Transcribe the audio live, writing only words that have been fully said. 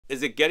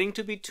Is it getting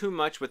to be too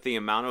much with the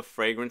amount of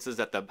fragrances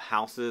that the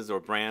houses or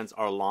brands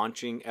are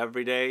launching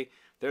every day?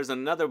 There's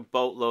another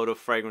boatload of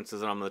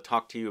fragrances that I'm going to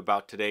talk to you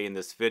about today in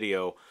this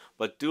video,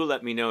 but do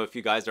let me know if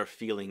you guys are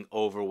feeling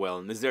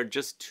overwhelmed. Is there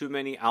just too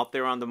many out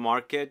there on the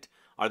market?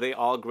 Are they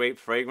all great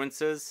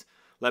fragrances?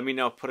 Let me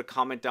know. Put a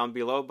comment down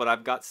below, but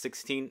I've got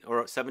 16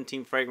 or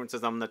 17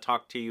 fragrances I'm going to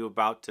talk to you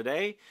about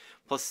today,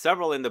 plus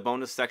several in the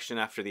bonus section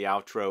after the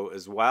outro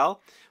as well.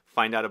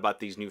 Find out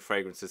about these new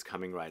fragrances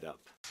coming right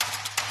up.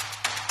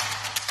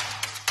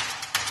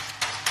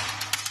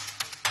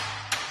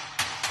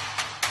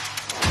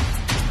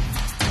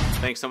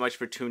 Thanks so much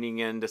for tuning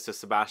in. This is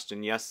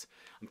Sebastian. Yes,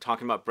 I'm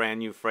talking about brand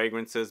new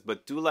fragrances,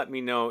 but do let me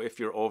know if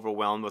you're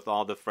overwhelmed with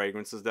all the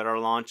fragrances that are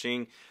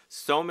launching.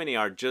 So many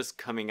are just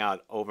coming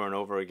out over and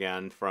over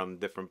again from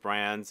different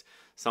brands.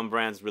 Some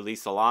brands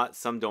release a lot,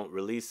 some don't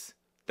release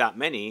that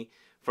many.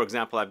 For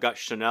example, I've got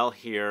Chanel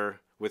here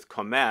with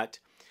Comet.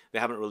 They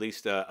haven't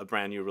released a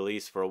brand new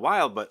release for a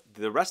while, but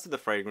the rest of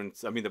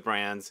the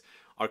brands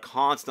are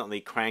constantly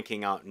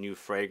cranking out new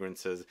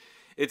fragrances.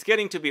 It's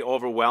getting to be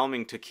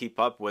overwhelming to keep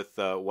up with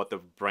what the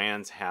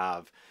brands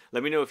have.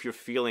 Let me know if you're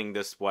feeling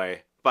this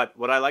way. But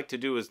what I like to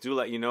do is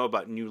let you know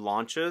about new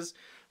launches.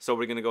 So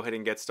we're going to go ahead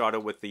and get started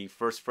with the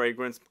first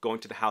fragrance,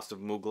 going to the house of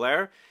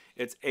Mugler.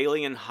 It's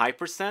Alien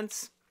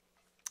HYPERSENSE.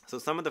 So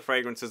some of the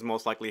fragrances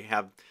most likely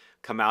have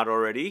come out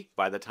already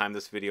by the time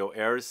this video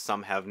airs.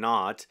 Some have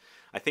not.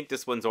 I think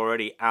this one's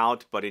already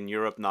out, but in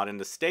Europe, not in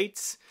the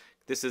States.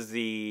 This is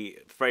the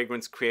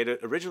fragrance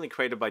originally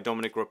created by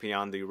Dominique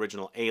Ropion, the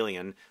original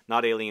Alien,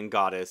 not Alien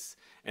Goddess.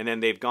 And then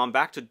they've gone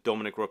back to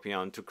Dominique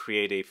Ropion to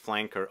create a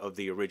flanker of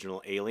the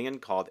original Alien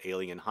called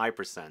Alien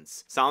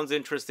HYPERSENSE. Sounds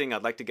interesting.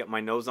 I'd like to get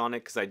my nose on it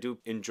because I do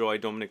enjoy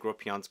Dominique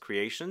Ropion's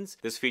creations.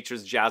 This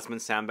features Jasmine,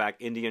 Sambac,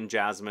 Indian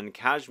Jasmine,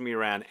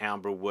 Cashmeran,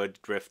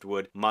 Amberwood,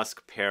 Driftwood,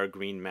 Musk, Pear,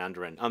 Green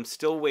Mandarin. I'm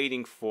still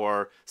waiting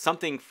for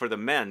something for the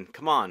men.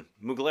 Come on,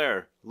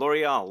 Mugler,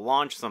 L'Oreal,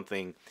 launch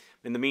something.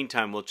 In the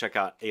meantime, we'll check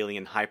out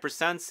Alien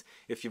HYPERSENSE.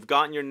 If you've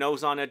gotten your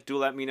nose on it, do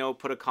let me know.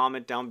 Put a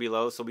comment down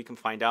below so we can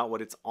find out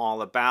what it's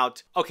all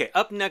about. Okay,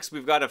 up next,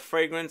 we've got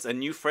a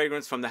new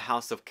fragrance from the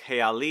house of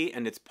Kayali,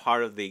 and it's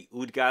part of the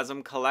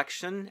OUDGASM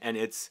collection, and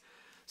it's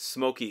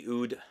Smoky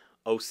Oud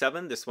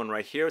 07, this one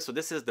right here. So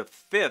this is the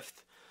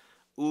 5th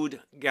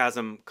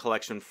OUDGASM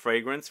collection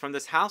fragrance from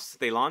this house.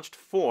 They launched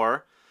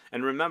 4,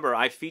 and remember,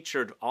 I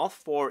featured all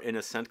 4 in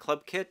a Scent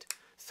Club kit.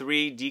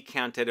 3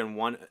 decanted and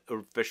 1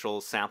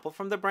 official sample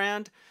from the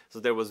brand. So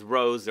there was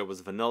rose, there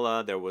was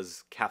vanilla, there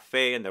was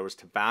cafe, and there was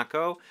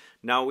tobacco.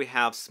 Now we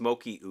have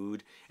Smoky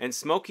Oud. And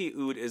Smoky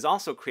Oud is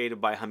also created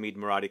by Hamid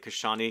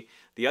Merati-Kashani.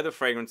 The other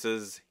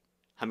fragrances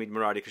Hamid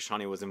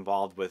Merati-Kashani was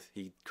involved with,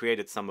 he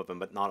created some of them,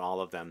 but not all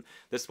of them.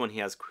 This one he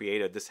has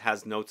created. This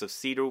has notes of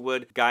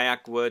cedarwood,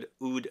 guaiac wood,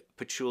 oud,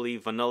 patchouli,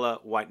 vanilla,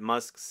 white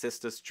musk,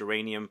 cistus,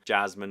 geranium,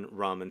 jasmine,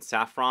 rum, and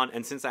saffron.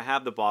 And since I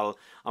have the bottle,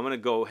 I'm going to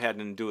go ahead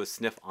and do a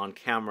sniff on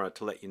camera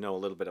to let you know a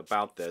little bit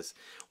about this.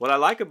 What I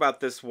like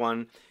about this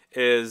one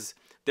is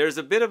there's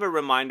a bit of a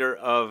reminder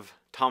of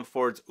Tom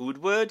Ford's Oud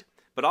Wood,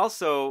 but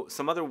also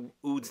some other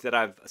ouds that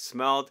I've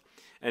smelled,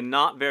 and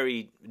not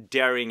very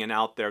daring and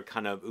out there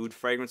kind of oud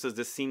fragrances.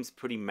 This seems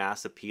pretty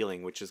mass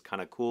appealing, which is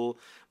kind of cool.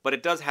 But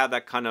it does have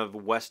that kind of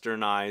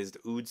westernized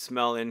oud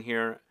smell in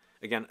here.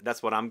 Again,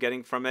 that's what I'm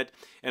getting from it.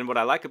 And what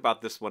I like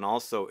about this one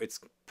also, it's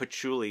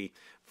patchouli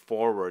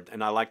forward,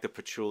 and I like the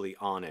patchouli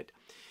on it.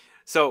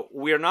 So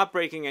we are not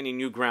breaking any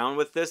new ground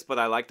with this, but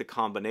I like the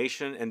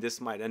combination, and this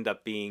might end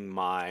up being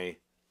my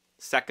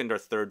second or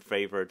third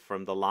favorite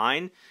from the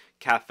line.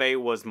 Cafe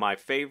was my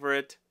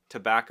favorite.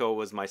 Tobacco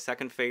was my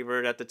second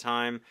favorite at the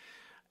time.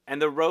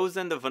 And the rose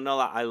and the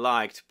vanilla I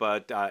liked,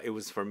 but it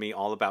was for me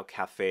all about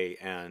cafe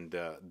and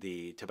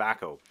the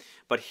tobacco.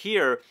 But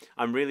here,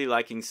 I'm really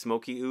liking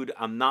Smoky Oud.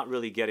 I'm not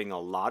really getting a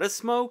lot of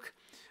smoke,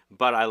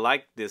 but I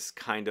like this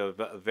kind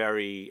of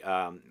very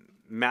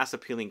mass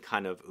appealing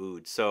kind of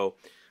oud. So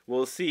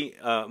we'll see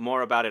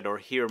more about it or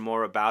hear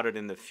more about it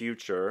in the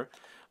future.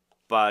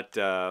 But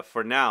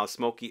for now,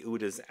 Smoky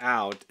Oud is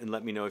out, and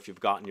let me know if you've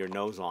gotten your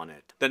nose on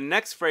it. The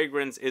next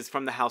fragrance is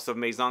from the house of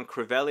MAISON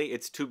CRIVELLI.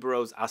 It's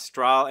Tuberose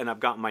Astral, and I've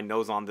gotten my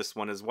nose on this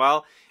one as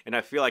well. And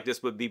I feel like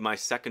this would be my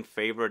second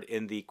favorite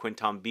in the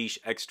Quintambiche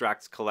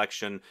Extracts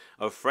collection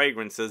of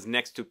fragrances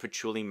next to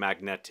Patchouli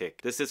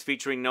Magnetic. This is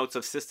featuring notes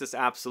of Cistus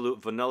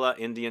Absolute, Vanilla,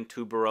 Indian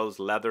Tuberose,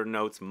 Leather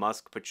notes,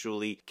 Musk,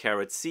 Patchouli,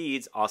 Carrot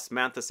Seeds,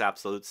 Osmanthus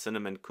Absolute,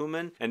 Cinnamon,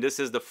 Cumin. And this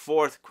is the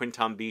 4th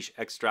Quintambiche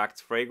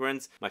Extracts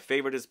fragrance. My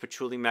favorite is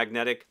Patchouli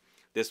Magnetic.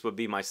 This would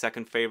be my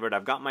second favorite.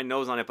 I've got my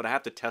nose on it, but I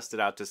have to test it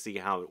out to see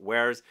how it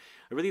wears.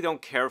 I really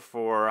don't care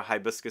for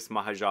Hibiscus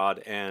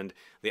Mahajad and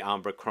the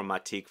Ambre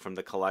Chromatique from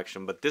the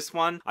collection, but this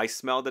one, I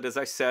smelled it, as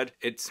I said.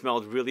 It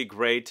smelled really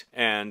great,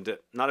 and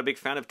not a big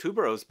fan of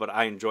tuberose, but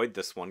I enjoyed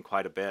this one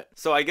quite a bit.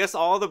 So I guess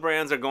all the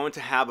brands are going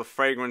to have a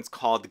fragrance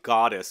called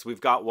Goddess.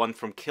 We've got one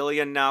from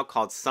Kilian now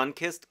called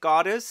Sunkissed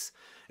Goddess.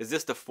 Is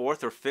this the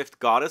 4th or 5th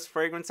Goddess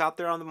fragrance out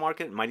there on the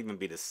market? It might even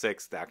be the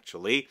 6th,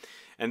 actually.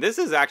 And this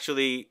is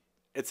actually,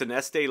 it's an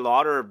Estee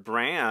Lauder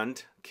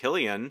brand,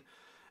 Kilian,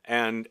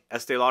 And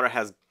Estee Lauder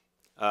has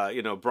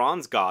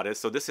Bronze Goddess.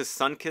 So this is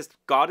Sun-Kissed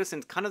Goddess,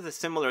 and kind of the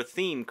similar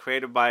theme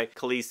created by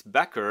Khalees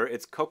Becker.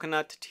 It's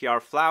coconut, tiar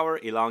flower,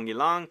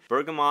 ylang-ylang,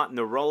 bergamot,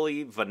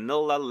 neroli,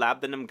 vanilla,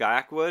 labdanum,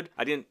 guaiac wood.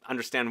 I didn't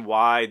understand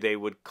why they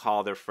would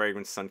call their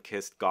fragrance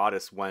Sun-Kissed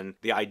Goddess when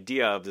the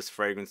idea of this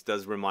fragrance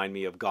does remind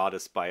me of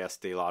Goddess by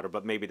Estee Lauder,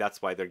 but maybe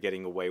that's why they're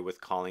getting away with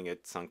calling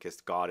it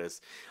Sun-Kissed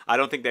Goddess. I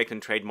don't think they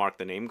can trademark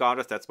the name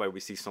Goddess. That's why we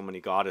see so many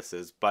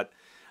goddesses, but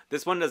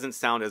this one doesn't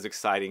sound as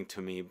exciting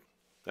to me.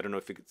 I don't know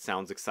if it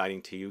sounds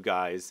exciting to you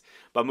guys.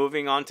 But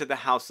moving on to the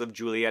House of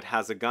Juliet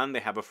Has a Gun.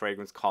 They have a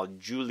fragrance called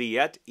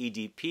Juliet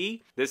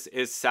EDP. This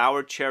is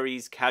sour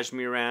cherries,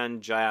 cashmeran,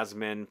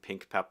 jasmine,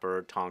 pink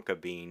pepper, tonka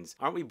beans.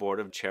 Aren't we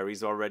bored of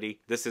cherries already?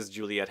 This is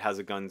Juliet Has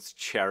a Gun's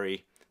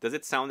cherry. Does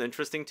it sound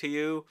interesting to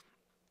you?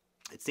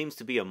 It seems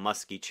to be a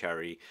musky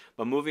cherry.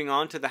 But moving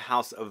on to the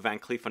House of Van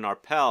Cleef &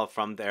 Arpels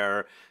from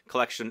their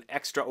collection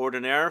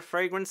Extraordinaire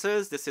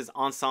fragrances. This is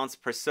Encens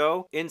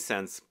Perso,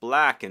 incense,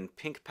 black and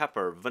pink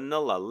pepper,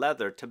 vanilla,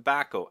 leather,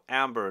 tobacco,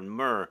 amber, and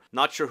myrrh.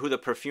 Not sure who the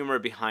perfumer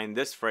behind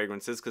this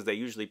fragrance is because they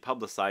usually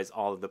publicize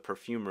all of the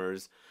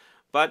perfumers.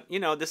 But,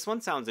 this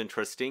one sounds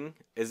interesting.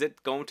 Is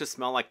it going to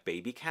smell like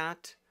baby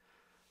cat?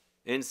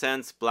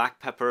 Incense, black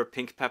pepper,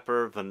 pink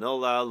pepper,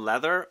 vanilla,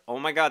 leather. Oh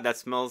my god, that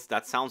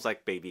sounds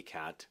like baby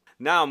cat.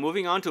 Now,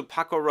 moving on to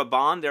Paco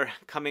Rabanne, they're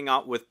coming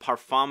out with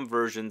parfum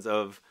versions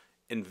of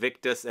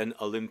Invictus and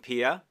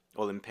Olympia.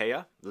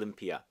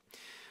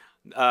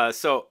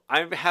 So,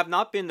 I have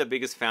not been the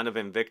biggest fan of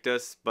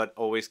Invictus, but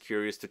always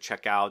curious to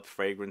check out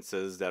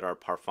fragrances that are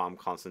parfum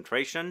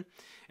concentration.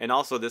 And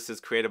also, this is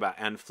created by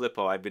Anne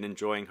Flippo. I've been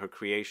enjoying her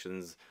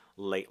creations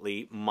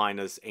lately,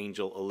 minus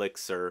Angel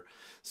Elixir.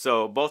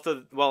 So both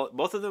of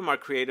them are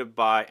created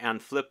by Anne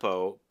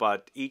Flippo,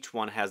 but each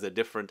one has a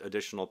different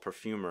additional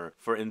perfumer.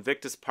 For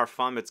Invictus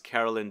Parfum, it's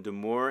Caroline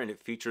Dumour, and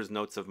it features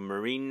notes of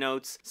marine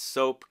notes,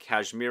 soap,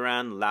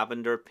 cashmeran,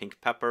 lavender,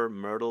 pink pepper,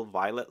 myrtle,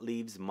 violet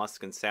leaves,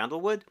 musk, and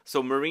sandalwood.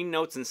 So marine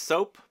notes and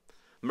soap.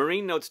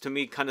 Marine notes to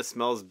me kind of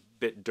smells a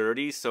bit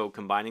dirty, so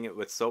combining it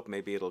with soap,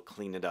 maybe it'll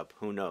clean it up.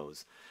 Who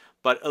knows?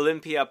 But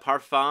Olympia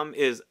Parfum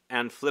is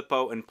Anne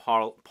Flippo and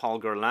Paul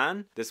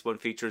Guerlain. This one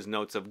features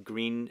notes of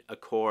green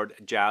accord,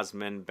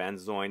 jasmine,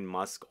 benzoin,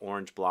 musk,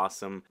 orange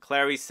blossom,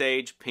 clary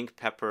sage, pink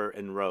pepper,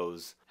 and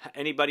rose.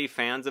 Anybody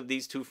fans of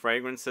these two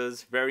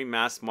fragrances? Very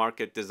mass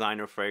market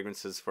designer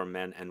fragrances for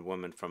men and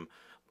women from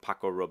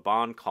Paco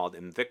Rabanne called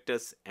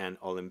Invictus and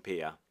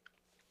Olympia.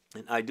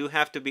 And I do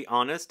have to be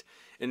honest,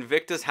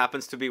 Invictus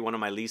happens to be one of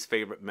my least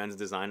favorite men's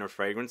designer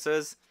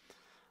fragrances.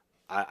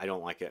 I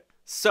don't like it.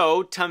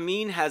 So,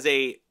 Thameen has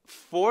a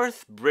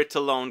fourth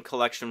Britalone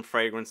collection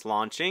fragrance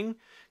launching,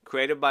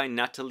 created by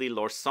Nathalie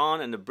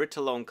Lorson, and the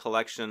Britalone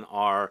collection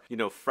are,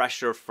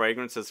 fresher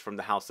fragrances from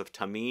the House of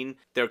Thameen.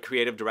 They're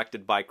creative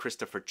directed by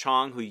Christopher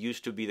Chong, who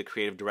used to be the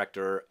creative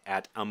director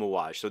at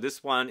Amouage. So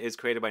this one is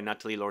created by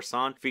Nathalie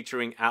Lorson,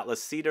 featuring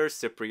Atlas Cedar,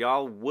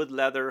 Cypriol, Wood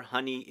Leather,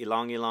 Honey,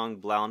 Ylang-Ylang,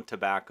 Blonde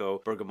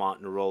Tobacco,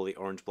 Bergamot, Neroli,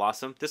 Orange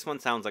Blossom. This one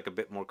sounds like a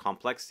bit more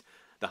complex.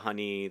 The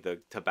honey, the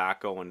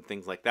tobacco, and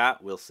things like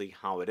that. We'll see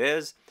how it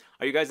is.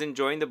 Are you guys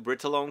enjoying the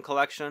Britalone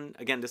collection?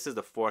 Again, this is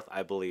the fourth,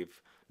 I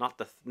believe. Not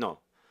the... no.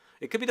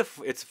 It could be the...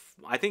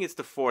 I think it's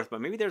the fourth,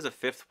 but maybe there's a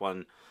fifth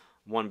one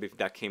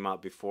that came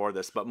out before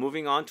this. But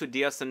moving on to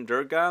Dias and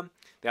Durga,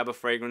 they have a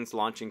fragrance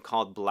launching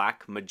called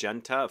Black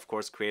Magenta, of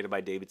course created by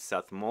David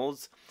Seth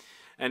Moulds.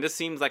 And this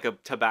seems like a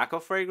tobacco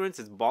fragrance.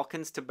 It's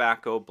Balkans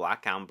tobacco,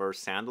 black amber,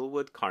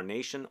 sandalwood,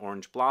 carnation,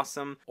 orange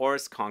blossom,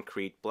 orris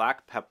concrete,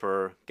 black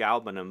pepper,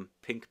 galbanum,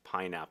 pink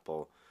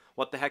pineapple.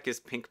 What the heck is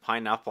pink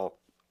pineapple?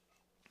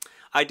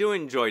 I do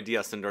enjoy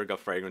Dias and Durga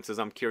fragrances.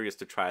 I'm curious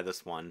to try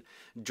this one.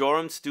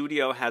 Joram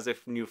Studio has a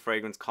new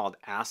fragrance called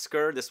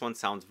Asker. This one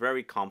sounds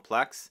very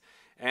complex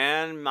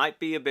and might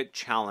be a bit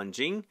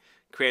challenging.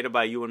 Created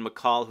by Ewan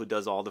McCall, who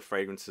does all the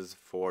fragrances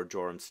for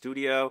Joram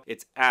Studio.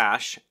 It's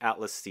Ash,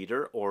 Atlas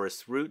Cedar,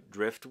 Orris Root,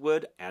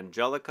 Driftwood,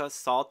 Angelica,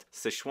 Salt,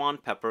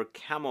 Sichuan Pepper,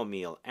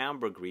 Chamomile,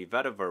 Ambergris,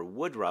 Vetiver,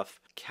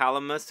 Woodruff,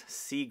 Calamus,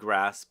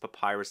 Seagrass,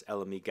 Papyrus,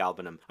 Elemi,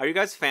 Galbanum. Are you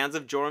guys fans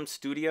of Joram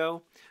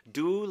Studio?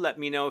 Do let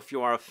me know if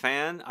you are a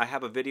fan. I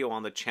have a video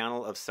on the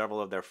channel of several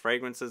of their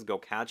fragrances. Go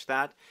catch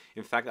that.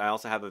 In fact, I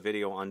also have a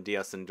video on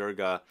Dias and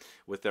Durga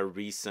with their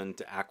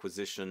recent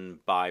acquisition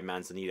by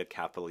Manzanita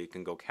Capital. You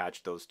can go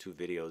catch those two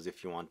videos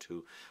if you want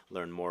to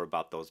learn more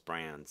about those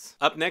brands.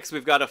 Up next,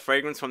 we've got a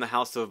fragrance from the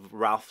House of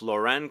Ralph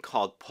Lauren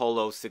called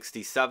Polo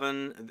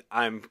 67.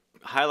 I'm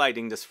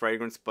highlighting this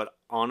fragrance, but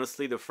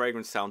honestly, the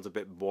fragrance sounds a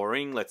bit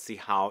boring. Let's see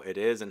how it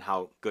is and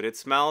how good it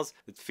smells.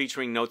 It's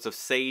featuring notes of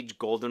sage,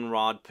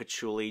 goldenrod,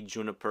 patchouli,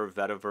 juniper,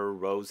 vetiver,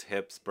 rose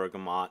hips,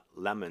 bergamot,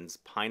 lemons,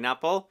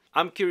 pineapple.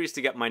 I'm curious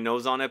to get my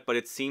nose on it, but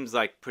it seems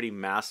like pretty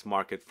mass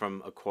market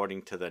from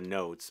according to the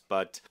notes.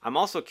 But I'm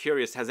also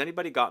curious, has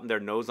anybody gotten their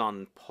nose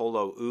on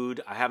Polo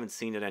Oud? I haven't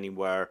seen it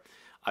anywhere.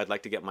 I'd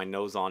like to get my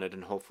nose on it,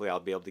 and hopefully I'll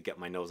be able to get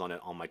my nose on it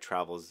on my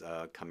travels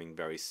coming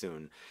very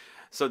soon.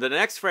 So the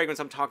next fragrance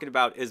I'm talking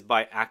about is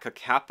by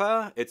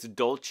Akakapa. It's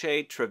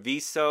Dolce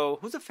Treviso.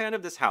 Who's a fan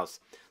of this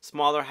house?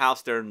 Smaller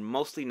house. They're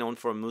mostly known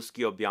for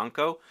Muschio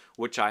Bianco,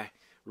 which I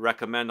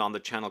recommend on the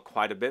channel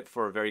quite a bit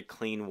for a very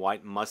clean,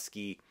 white,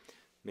 musky,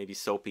 maybe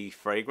soapy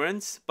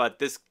fragrance. But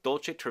this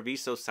Dolce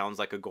Treviso sounds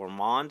like a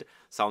gourmand.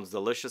 Sounds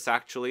delicious,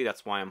 actually.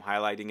 That's why I'm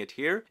highlighting it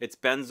here. It's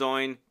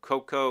benzoin,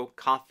 cocoa,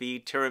 coffee,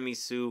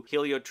 tiramisu,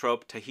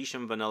 heliotrope,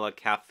 Tahitian vanilla,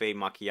 cafe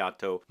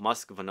macchiato,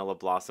 musk, vanilla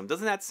blossom.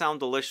 Doesn't that sound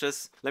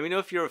delicious? Let me know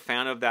if you're a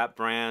fan of that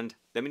brand.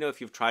 Let me know if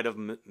you've tried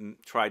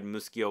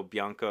Muschio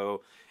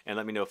Bianco, and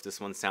let me know if this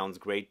one sounds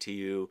great to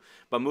you.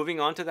 But moving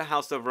on to the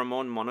house of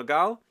Ramon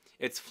Monegal,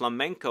 it's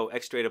Flamenco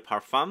Extrait de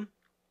Parfum.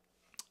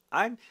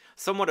 I'm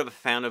somewhat of a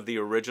fan of the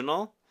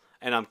original,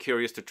 and I'm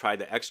curious to try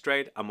the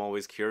extrait. I'm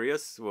always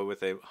curious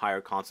with a higher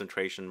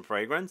concentration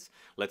fragrance.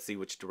 Let's see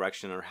which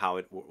direction or how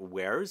it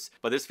wears.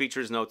 But this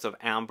features notes of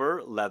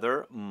amber,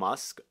 leather,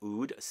 musk,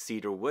 oud,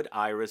 cedarwood,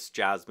 iris,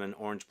 jasmine,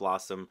 orange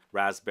blossom,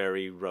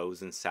 raspberry,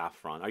 rose, and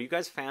saffron. Are you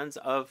guys fans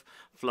of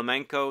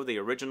Flamenco, the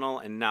original?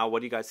 And now what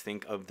do you guys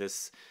think of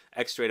this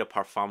Extrait de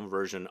Parfum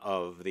version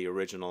of the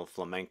original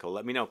Flamenco?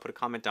 Let me know. Put a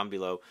comment down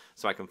below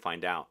so I can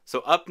find out. So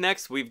up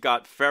next, we've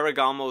got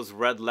Ferragamo's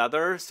Red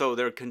Leather. So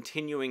they're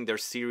continuing their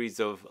series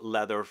of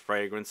leather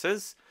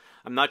fragrances.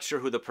 I'm not sure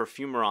who the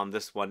perfumer on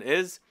this one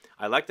is.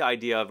 I like the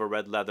idea of a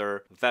red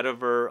leather,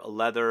 vetiver,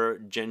 leather,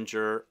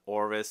 ginger,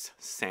 orris,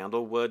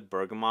 sandalwood,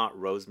 bergamot,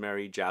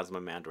 rosemary,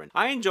 jasmine, mandarin.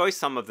 I enjoy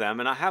some of them,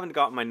 and I haven't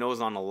got my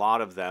nose on a lot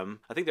of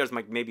them. I think there's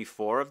like maybe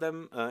 4 of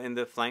them in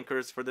the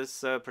flankers for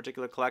this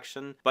particular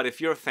collection. But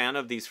if you're a fan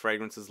of these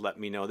fragrances, let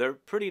me know. They're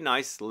pretty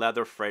nice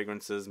leather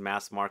fragrances,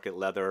 mass market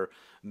leather,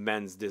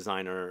 men's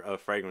designer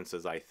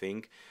fragrances, I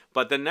think.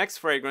 But the next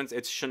fragrance,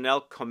 it's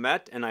Chanel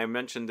Comet, and I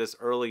mentioned this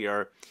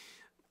earlier.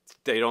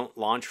 They don't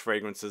launch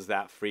fragrances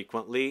that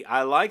frequently.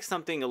 I like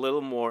something a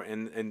little more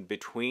in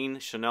between.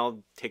 Chanel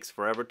takes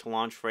forever to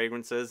launch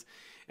fragrances.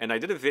 And I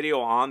did a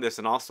video on this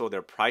and also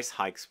their price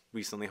hikes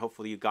recently.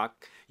 Hopefully you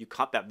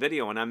caught that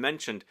video. And I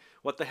mentioned,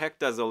 what the heck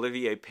does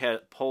Olivier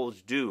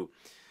Polge do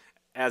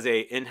as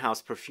a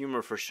in-house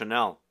perfumer for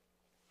Chanel?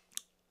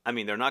 I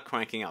mean, they're not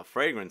cranking out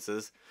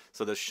fragrances.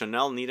 So does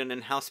Chanel need an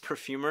in-house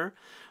perfumer?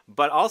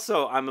 But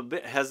also, I'm a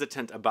bit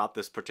hesitant about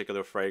this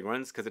particular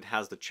fragrance because it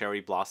has the cherry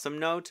blossom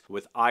note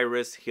with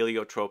iris,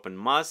 heliotrope, and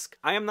musk.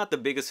 I am not the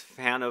biggest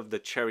fan of the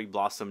cherry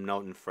blossom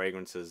note in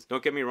fragrances.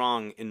 Don't get me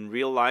wrong, in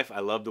real life, I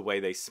love the way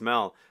they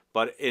smell.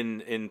 But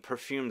in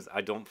perfumes,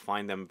 I don't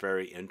find them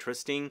very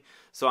interesting.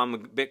 So I'm a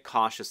bit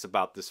cautious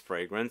about this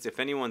fragrance. If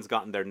anyone's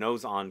gotten their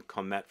nose on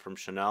Comet from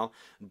Chanel,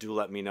 do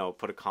let me know.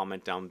 Put a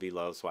comment down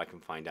below so I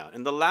can find out.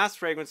 And the last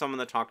fragrance I'm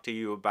going to talk to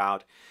you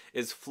about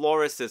is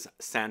Floris's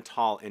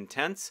Santal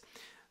Intense.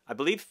 I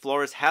believe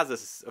Floris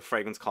has a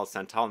fragrance called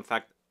Santal. In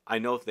fact, I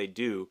know if they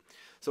do.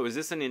 So is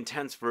this an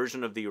intense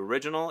version of the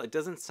original? It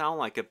doesn't sound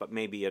like it, but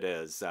maybe it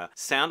is.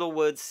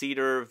 Sandalwood,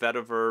 cedar,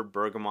 vetiver,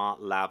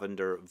 bergamot,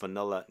 lavender,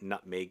 vanilla,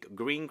 nutmeg,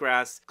 green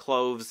grass,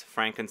 cloves,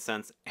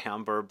 frankincense,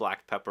 amber,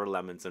 black pepper,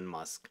 lemons, and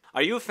musk.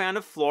 Are you a fan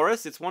of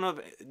Floris? It's one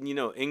of,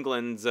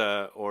 England's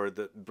or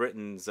the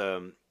Britain's,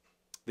 the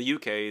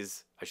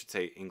UK's, I should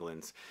say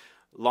England's,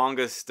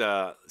 longest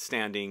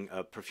standing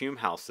perfume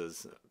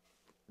houses.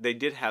 They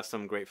did have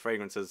some great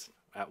fragrances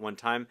at one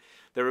time.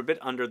 They're a bit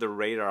under the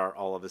radar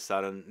all of a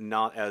sudden,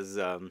 not as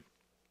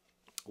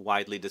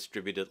widely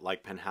distributed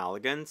like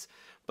Penhaligon's,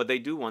 but they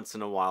do once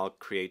in a while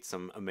create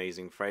some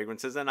amazing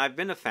fragrances. And I've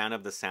been a fan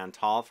of the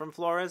Santal from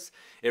Floris.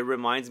 It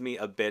reminds me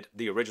a bit,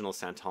 the original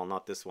Santal,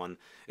 not this one.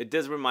 It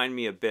does remind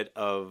me a bit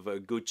of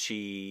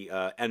Gucci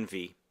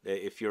Envy.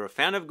 If you're a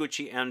fan of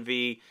Gucci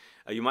Envy,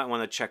 you might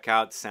want to check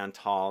out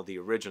Santal, the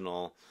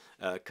original,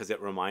 because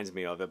it reminds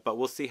me of it. But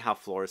we'll see how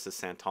Floris's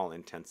Santal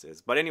Intense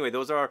is. But anyway,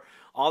 those are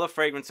all the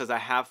fragrances I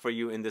have for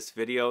you in this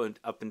video. And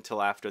up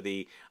until after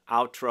the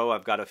outro,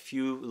 I've got a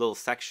few little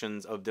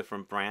sections of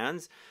different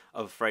brands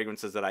of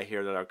fragrances that I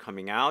hear that are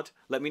coming out.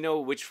 Let me know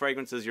which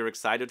fragrances you're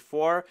excited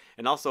for.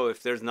 And also,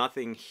 if there's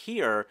nothing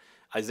here,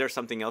 is there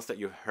something else that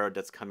you've heard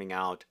that's coming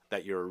out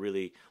that you're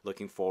really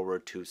looking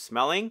forward to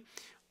smelling?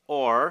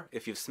 Or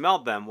if you've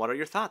smelled them, what are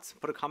your thoughts?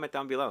 Put a comment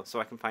down below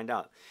so I can find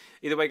out.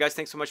 Either way, guys,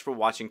 thanks so much for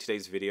watching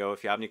today's video.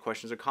 If you have any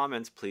questions or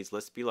comments, please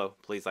list below.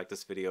 Please like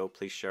this video.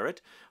 Please share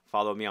it.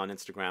 Follow me on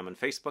Instagram and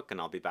Facebook,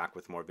 and I'll be back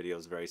with more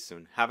videos very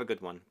soon. Have a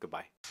good one.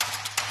 Goodbye.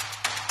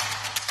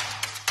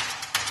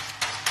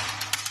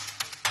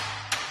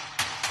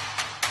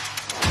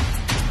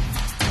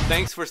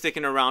 Thanks for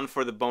sticking around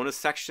for the bonus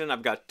section.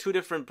 I've got 2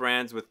 different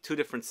brands with 2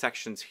 different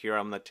sections here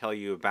I'm going to tell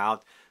you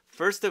about.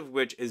 First of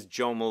which is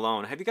Jo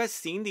Malone. Have you guys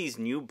seen these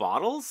new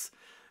bottles?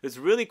 It's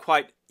really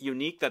quite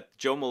unique that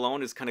Jo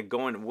Malone is kind of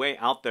going way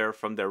out there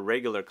from their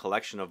regular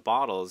collection of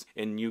bottles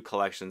in new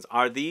collections.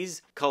 Are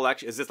these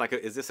is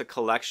this a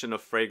collection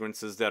of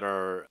fragrances that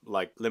are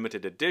like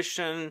limited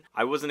edition?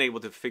 I wasn't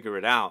able to figure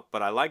it out,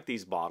 but I like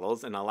these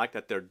bottles and I like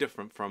that they're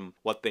different from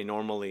what they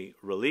normally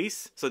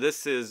release. So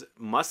this is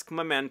Musk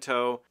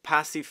Memento,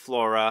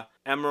 Passiflora,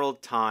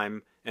 Emerald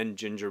Time, and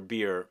ginger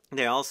beer.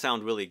 They all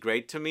sound really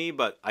great to me,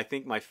 but I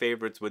think my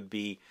favorites would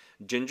be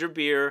ginger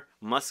beer,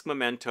 musk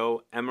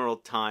memento,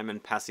 emerald thyme,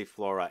 and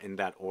passiflora in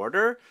that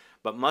order.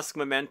 But musk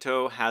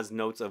memento has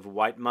notes of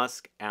white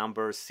musk,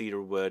 amber,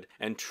 cedarwood,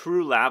 and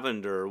true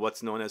lavender,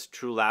 what's known as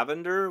true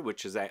lavender,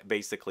 which is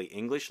basically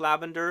English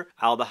lavender,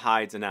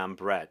 aldehydes, and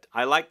ambrette.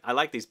 I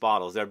like these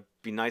bottles. They'd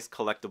be nice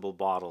collectible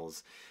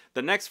bottles.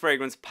 The next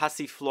fragrance,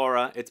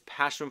 Passiflora, it's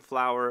passion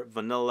flower,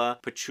 vanilla,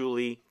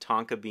 patchouli,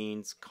 tonka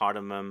beans,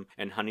 cardamom,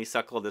 and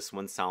honeysuckle. This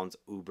one sounds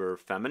uber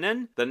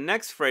feminine. The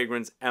next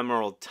fragrance,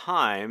 Emerald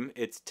Thyme,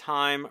 it's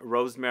thyme,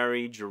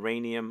 rosemary,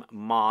 geranium,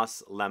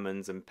 moss,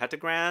 lemons, and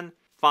petitgrain.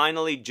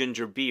 Finally,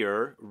 ginger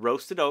beer,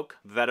 roasted oak,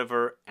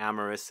 vetiver,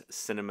 amyris,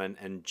 cinnamon,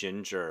 and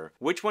ginger.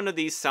 Which one of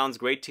these sounds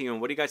great to you,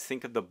 and what do you guys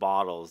think of the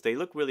bottles? They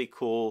look really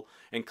cool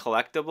and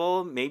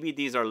collectible. Maybe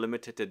these are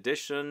limited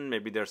edition,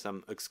 maybe there's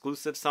some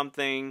exclusive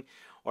something,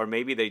 or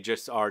maybe they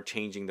just are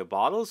changing the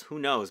bottles. Who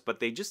knows? But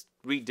they just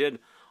redid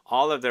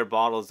all of their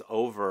bottles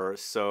over,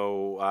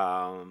 so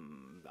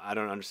I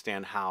don't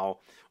understand how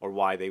or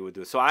why they would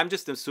do it. So I'm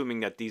just assuming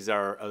that these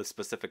are a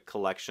specific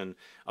collection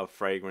of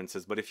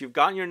fragrances. But if you've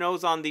gotten your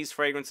nose on these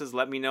fragrances,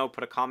 let me know.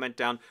 Put a comment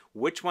down.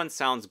 Which one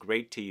sounds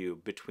great to you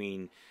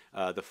between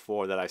the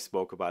four that I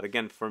spoke about?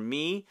 Again, for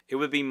me, it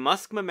would be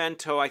Musk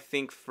Memento, I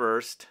think,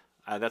 first.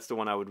 That's the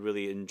one I would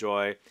really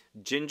enjoy.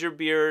 Ginger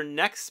beer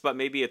next, but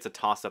maybe it's a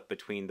toss-up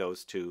between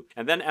those two.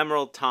 And then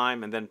Emerald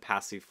Thyme, and then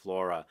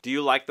Passiflora. Do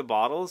you like the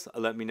bottles?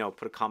 Let me know.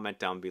 Put a comment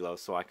down below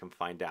so I can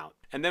find out.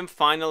 And then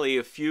finally,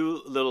 a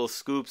few little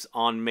scoops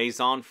on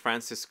Maison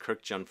Francis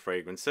Kurkdjian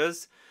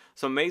fragrances.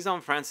 So Maison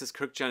Francis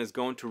Kurkdjian is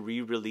going to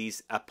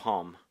re-release A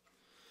Pomme.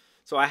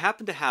 So I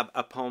happen to have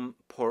A Pomme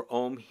Pour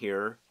Homme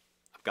here.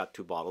 I've got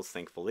two bottles,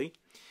 thankfully.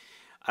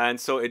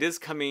 And so it is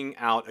coming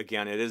out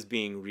again. It is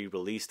being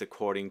re-released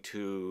according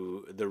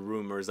to the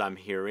rumors I'm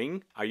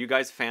hearing. Are you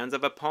guys fans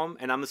of A Pomme?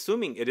 And I'm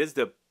assuming it is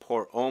the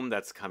Pour Homme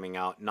that's coming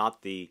out,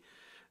 not the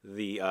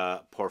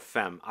Pour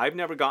Femme. I've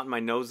never gotten my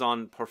nose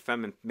on Pour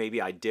Femme, and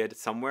maybe I did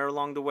somewhere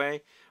along the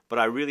way. But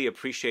I really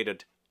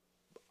appreciated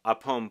A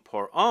Pomme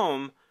Pour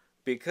Homme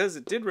because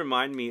it did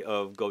remind me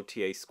of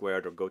Gaultier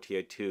Squared or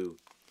Gaultier 2.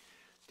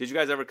 Did you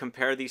guys ever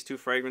compare these two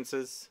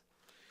fragrances?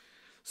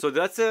 So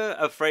that's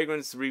a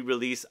fragrance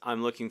re-release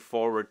I'm looking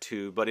forward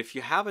to. But if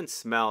you haven't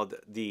smelled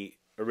the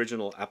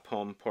original A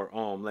Pomme Pour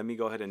Homme, let me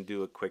go ahead and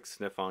do a quick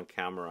sniff on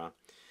camera.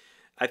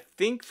 I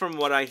think from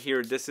what I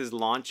hear, this is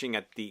launching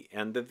at the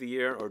end of the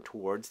year or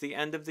towards the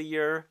end of the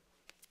year.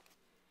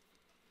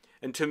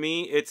 And to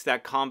me, it's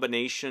that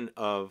combination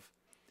of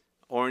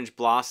orange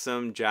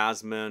blossom,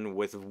 jasmine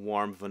with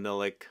warm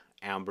vanillic,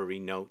 ambery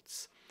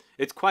notes.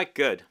 It's quite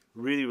good.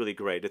 Really, really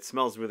great. It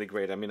smells really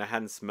great. I mean, I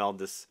hadn't smelled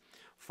this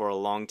for a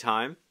long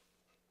time,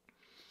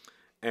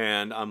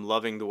 and I'm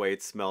loving the way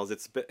it smells.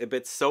 It's a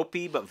bit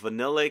soapy but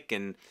vanillic,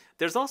 and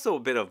there's also a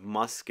bit of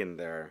musk in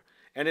there,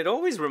 and it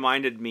always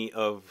reminded me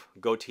of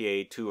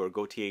Gaultier 2 or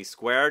Gaultier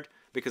Squared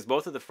because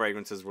both of the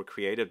fragrances were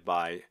created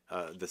by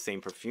the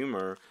same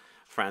perfumer,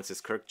 Francis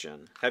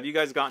Kurkdjian. Have you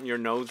guys gotten your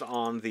nose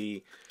on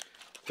the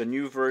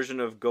new version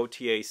of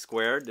Gaultier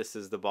Squared? This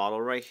is the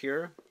bottle right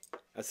here.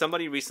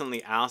 Somebody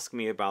recently asked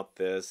me about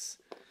this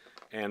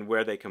and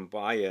where they can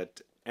buy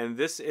it. And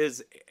this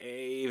is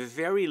a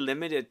very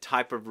limited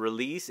type of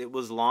release. It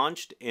was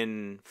launched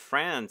in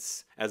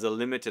France as a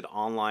limited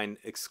online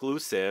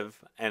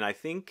exclusive, and I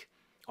think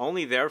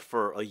only there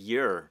for a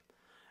year.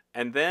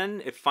 And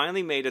then it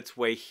finally made its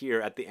way here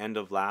at the end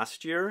of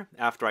last year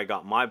after I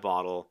got my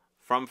bottle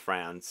from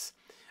France.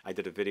 I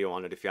did a video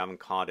on it if you haven't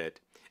caught it.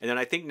 And then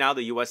I think now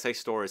the USA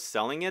store is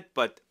selling it,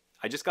 but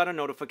I just got a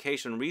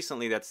notification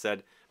recently that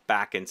said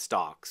back in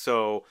stock.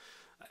 So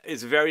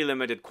it's very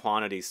limited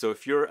quantity. So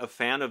if you're a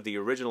fan of the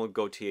original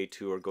Gaultier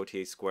 2 or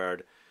Gaultier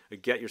Squared,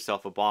 get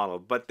yourself a bottle.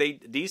 But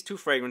these two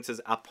fragrances,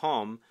 A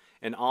Pomme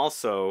and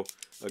also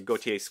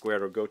Gaultier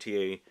Squared or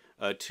Gaultier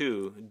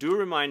 2, do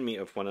remind me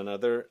of one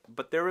another,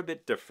 but they're a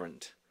bit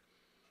different.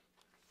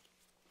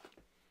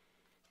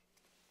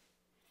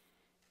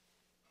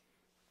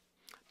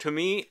 To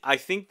me, I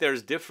think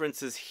there's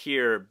differences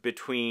here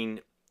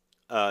between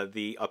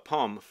the A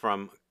Pomme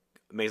from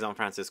Maison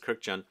Francis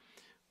Kurkdjian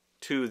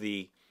to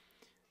the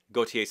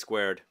Gaultier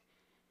Squared.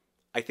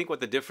 I think what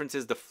the difference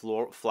is the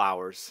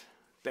flowers.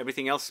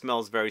 Everything else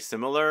smells very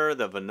similar.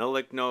 The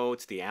vanillic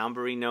notes, the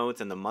ambery notes,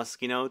 and the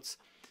musky notes.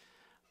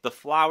 The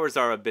flowers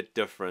are a bit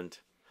different.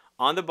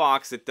 On the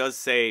box, it does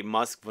say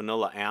musk,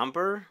 vanilla,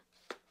 amber.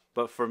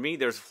 But for me,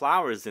 there's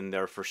flowers in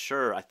there for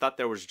sure. I thought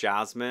there was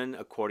jasmine,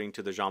 according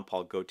to the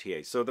Jean-Paul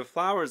Gaultier. So the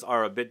flowers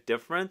are a bit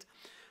different.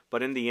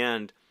 But in the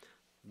end,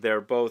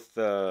 they're both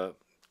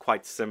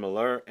quite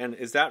similar. And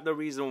is that the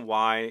reason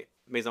why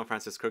Maison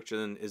Francis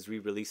Kurkdjian is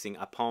re-releasing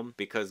A Pomme?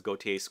 Because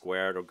Gaultier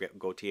Squared or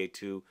Gaultier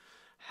 2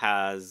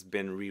 has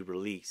been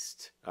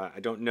re-released. I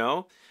don't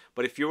know.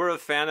 But if you were a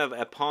fan of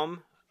A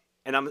Pomme,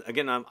 and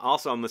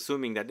I'm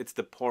assuming that it's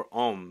the Pour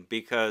Homme,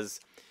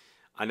 because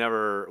I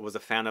never was a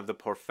fan of the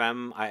Pour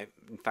Femme.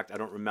 In fact, I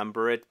don't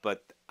remember it,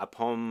 but A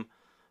Pomme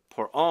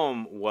Pour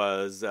Homme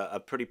was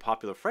a pretty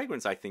popular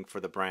fragrance, I think, for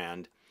the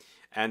brand.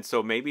 And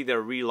so maybe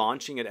they're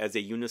relaunching it as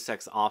a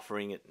unisex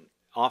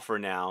offer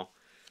now,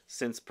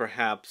 since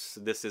perhaps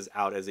this is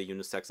out as a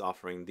unisex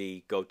offering,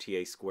 the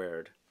Gaultier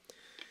Squared.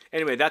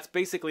 Anyway, that's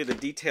basically the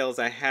details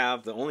I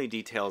have, the only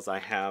details I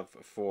have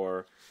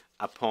for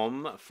A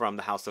Pomme from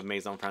the House of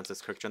Maison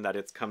Francis Kurkdjian, that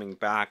it's coming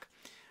back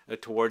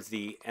towards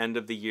the end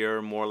of the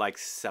year, more like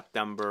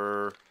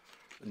September,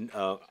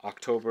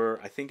 October.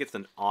 I think it's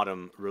an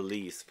autumn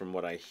release from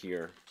what I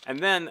hear. And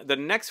then the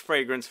next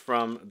fragrance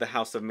from the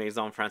House of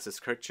Maison Francis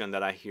Kurkdjian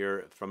that I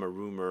hear from a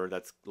rumor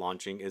that's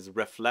launching is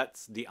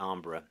Reflets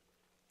d'Ambre.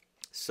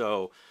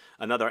 So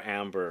another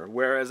amber,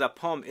 whereas A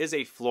Pomme is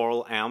a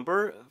floral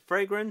amber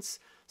fragrance.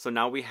 So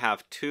now we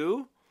have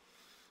two,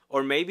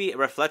 or maybe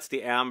Reflets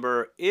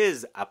d'Ambre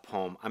is A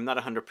Pomme. I'm not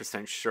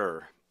 100%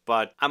 sure,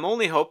 but I'm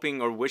only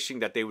hoping or wishing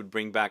that they would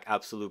bring back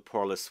Absolute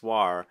Pour Le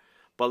Soir.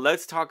 But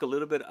let's talk a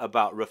little bit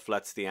about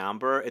Reflets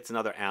d'Ambre. It's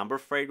another amber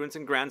fragrance,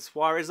 and Grand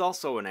Soir is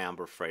also an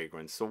amber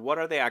fragrance. So what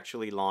are they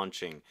actually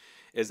launching?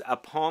 Is A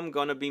Pomme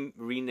going to be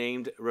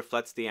renamed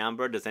Reflets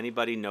d'Ambre? Does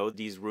anybody know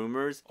these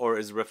rumors? Or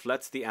is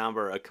Reflets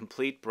d'Ambre a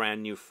complete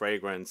brand new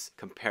fragrance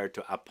compared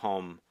to A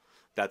Pomme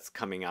that's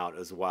coming out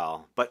as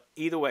well? But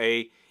either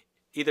way,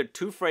 either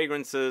two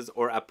fragrances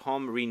or A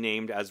Pomme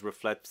renamed as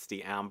Reflets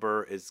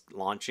d'Ambre is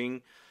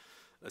launching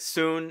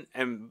soon,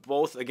 and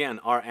both again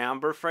are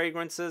amber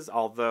fragrances,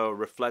 although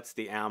Reflets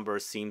d'Ambre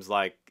seems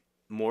like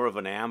more of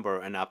an amber,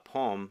 and A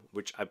Pomme,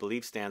 which I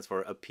believe stands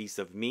for A Piece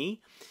of Me,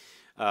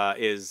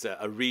 is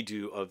a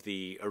redo of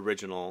the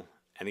original.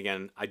 And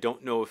again, I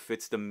don't know if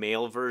it's the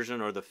male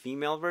version or the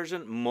female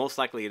version. Most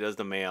likely it is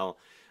the male,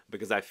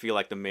 because I feel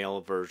like the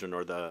male version,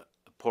 or the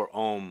Pour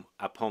Homme,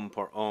 A Pomme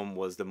Pour Homme,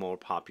 was the more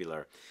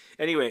popular.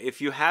 Anyway,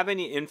 if you have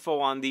any info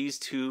on these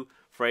two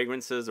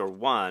fragrances or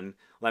one,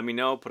 let me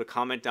know. Put a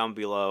comment down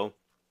below.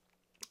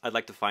 I'd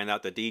like to find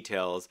out the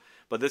details.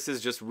 But this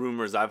is just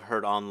rumors I've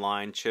heard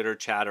online, chitter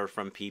chatter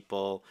from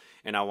people,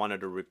 and I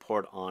wanted to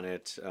report on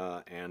it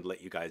and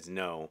let you guys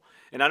know.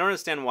 And I don't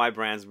understand why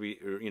brands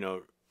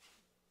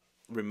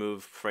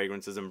remove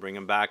fragrances and bring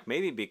them back.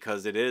 Maybe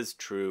because it is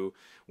true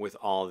with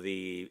all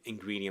the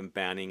ingredient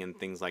banning and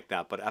things like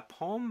that. But A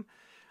Pomme,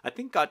 I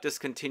think, got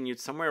discontinued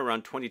somewhere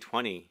around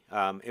 2020.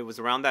 It was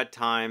around that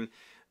time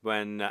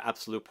when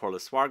Absolute Pour Le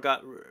Soir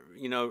got,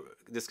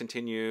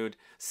 discontinued,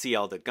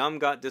 Ciel de Gum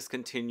got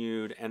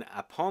discontinued, and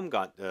A Pomme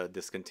got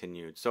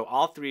discontinued. So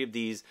all three of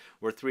these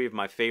were three of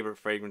my favorite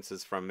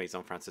fragrances from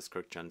Maison Francis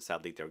Kurkdjian.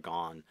 Sadly, they're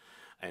gone.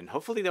 And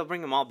hopefully they'll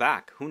bring them all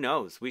back. Who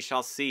knows? We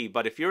shall see.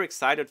 But if you're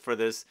excited for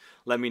this,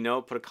 let me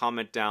know. Put a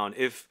comment down.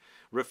 If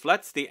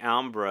Reflets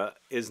d'Ambre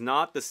is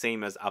not the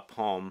same as A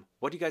Pomme,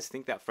 what do you guys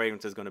think that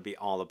fragrance is going to be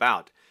all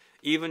about?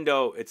 Even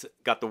though it's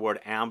got the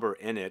word amber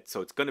in it, so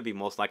it's going to be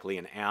most likely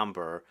an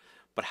amber.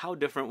 But how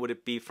different would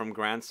it be from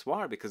Grand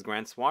Soir? Because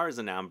Grand Soir is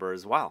an amber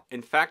as well.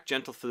 In fact,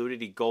 Gentle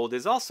Fluidity Gold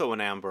is also an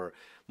amber,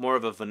 more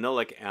of a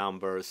vanillic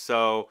amber.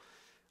 So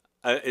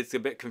it's a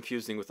bit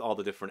confusing with all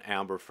the different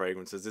amber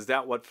fragrances. Is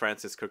that what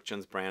Francis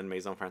Kurkdjian's brand,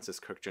 Maison Francis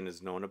Kurkdjian,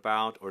 is known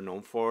about or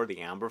known for,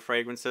 the amber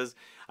fragrances?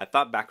 I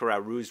thought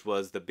Baccarat Rouge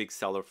was the big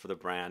seller for the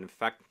brand. In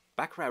fact,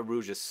 Baccarat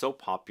Rouge is so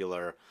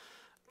popular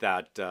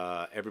that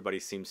everybody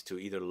seems to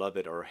either love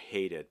it or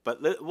hate it.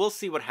 But we'll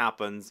see what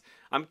happens.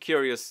 I'm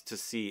curious to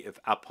see if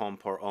A Pomme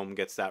Pour Homme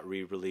gets that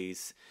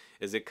re-release.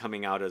 Is it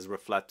coming out as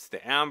Reflets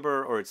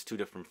d'Ambre, or it's two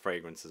different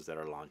fragrances that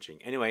are launching?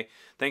 Anyway,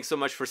 thanks so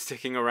much for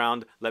sticking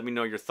around. Let me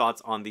know your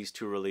thoughts on these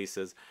two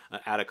releases.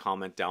 Add a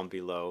comment down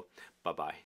below. Bye-bye.